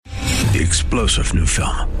The explosive new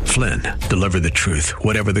film, Flynn, Deliver the Truth,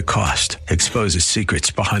 Whatever the Cost, exposes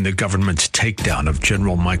secrets behind the government's takedown of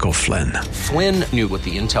General Michael Flynn. Flynn knew what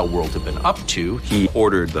the intel world had been up to. He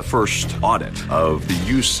ordered the first audit of the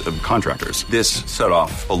use of contractors. This set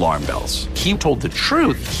off alarm bells. He told the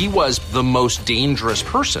truth. He was the most dangerous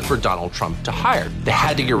person for Donald Trump to hire. They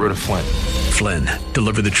had to get rid of Flynn. Flynn,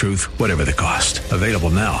 Deliver the Truth, Whatever the Cost. Available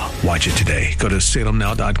now. Watch it today. Go to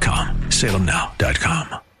salemnow.com.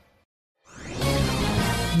 salemnow.com.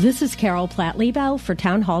 This is Carol Platt Liebau for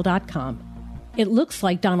townhall.com. It looks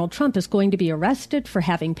like Donald Trump is going to be arrested for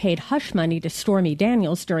having paid hush money to Stormy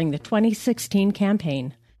Daniels during the 2016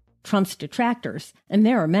 campaign. Trump's detractors, and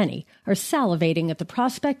there are many, are salivating at the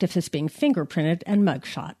prospect of his being fingerprinted and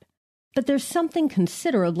mugshot. But there's something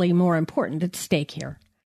considerably more important at stake here.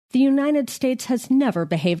 The United States has never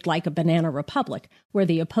behaved like a banana republic, where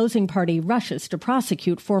the opposing party rushes to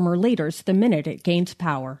prosecute former leaders the minute it gains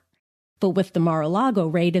power. But with the Mar-a-Lago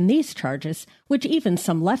raid and these charges, which even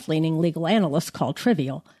some left-leaning legal analysts call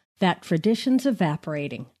trivial, that tradition's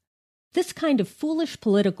evaporating. This kind of foolish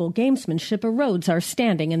political gamesmanship erodes our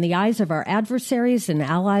standing in the eyes of our adversaries and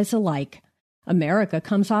allies alike. America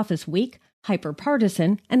comes off as weak,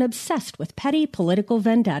 hyper-partisan, and obsessed with petty political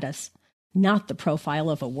vendettas, not the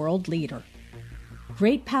profile of a world leader.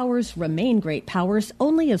 Great powers remain great powers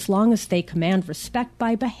only as long as they command respect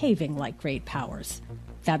by behaving like great powers.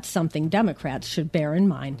 That's something Democrats should bear in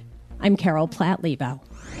mind. I'm Carol Platt Liebau.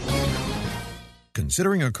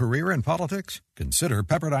 Considering a career in politics? Consider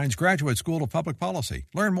Pepperdine's Graduate School of Public Policy.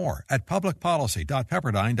 Learn more at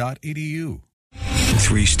publicpolicy.pepperdine.edu.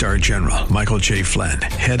 3-star General Michael J. Flynn,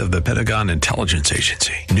 head of the Pentagon Intelligence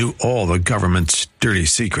Agency, knew all the government's dirty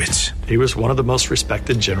secrets. He was one of the most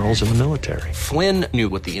respected generals in the military. Flynn knew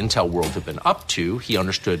what the intel world had been up to. He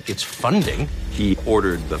understood its funding. He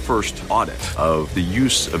ordered the first audit of the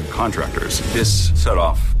use of contractors. This set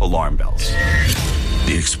off alarm bells.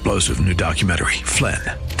 The explosive new documentary, Flynn,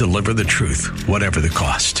 Deliver the Truth, Whatever the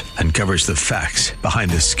Cost, uncovers the facts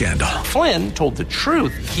behind this scandal. Flynn told the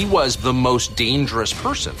truth. He was the most dangerous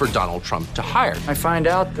person for Donald Trump to hire. I find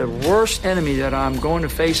out the worst enemy that I'm going to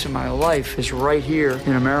face in my life is right here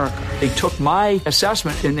in America. They took my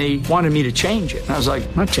assessment and they wanted me to change it. And I was like,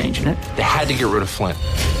 I'm not changing it. They had to get rid of Flynn.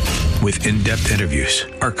 With in-depth interviews,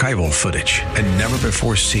 archival footage, and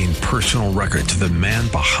never-before-seen personal records of the man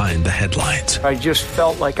behind the headlines. I just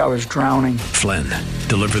felt like I was drowning. Flynn,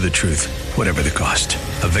 Deliver the Truth, Whatever the Cost.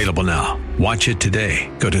 Available now. Watch it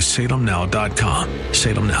today. Go to salemnow.com.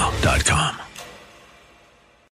 salemnow.com.